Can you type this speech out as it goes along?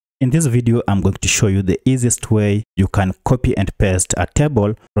In this video, I'm going to show you the easiest way you can copy and paste a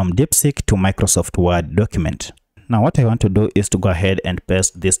table from Deepseek to Microsoft Word document. Now what I want to do is to go ahead and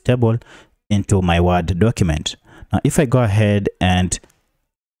paste this table into my Word document. Now if I go ahead and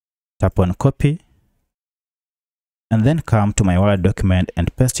tap on copy and then come to my Word document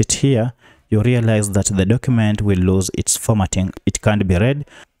and paste it here, you realize that the document will lose its formatting. It can't be read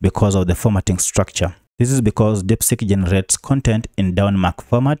because of the formatting structure. This is because Deepseek generates content in downmark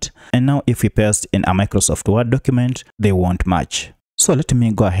format, and now if we paste in a Microsoft Word document, they won't match. So let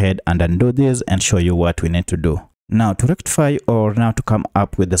me go ahead and undo this and show you what we need to do. Now to rectify or now to come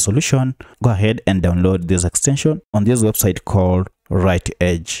up with the solution, go ahead and download this extension on this website called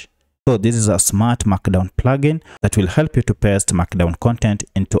Writage. So this is a smart Markdown plugin that will help you to paste Markdown content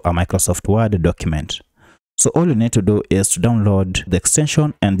into a Microsoft Word document. So all you need to do is to download the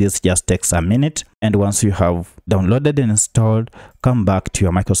extension, and this just takes a minute. And once you have downloaded and installed, come back to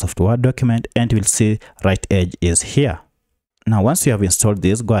your Microsoft Word document and you will see Writage is here. Now once you have installed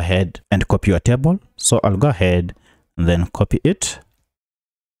this, go ahead and copy your table. So I'll go ahead and then copy it.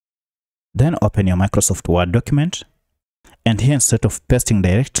 Then open your Microsoft Word document. And here, instead of pasting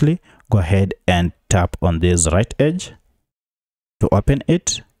directly, go ahead and tap on this right edge to open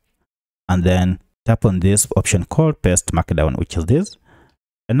it, and then tap on this option called paste markdown, which is this.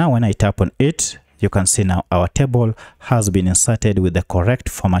 And now when I tap on it, you can see now our table has been inserted with the correct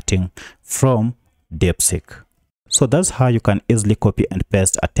formatting from Deepseek. So that's how you can easily copy and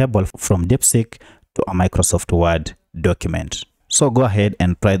paste a table from Deepseek to a Microsoft Word document. So go ahead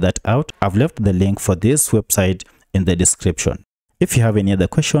and try that out. I've left the link for this website in the description. If you have any other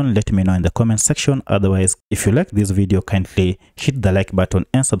question, let me know in the comment section. Otherwise, if you like this video, kindly hit the like button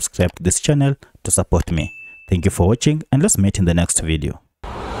and subscribe to this channel to support me. Thank you for watching, and let's meet in the next video.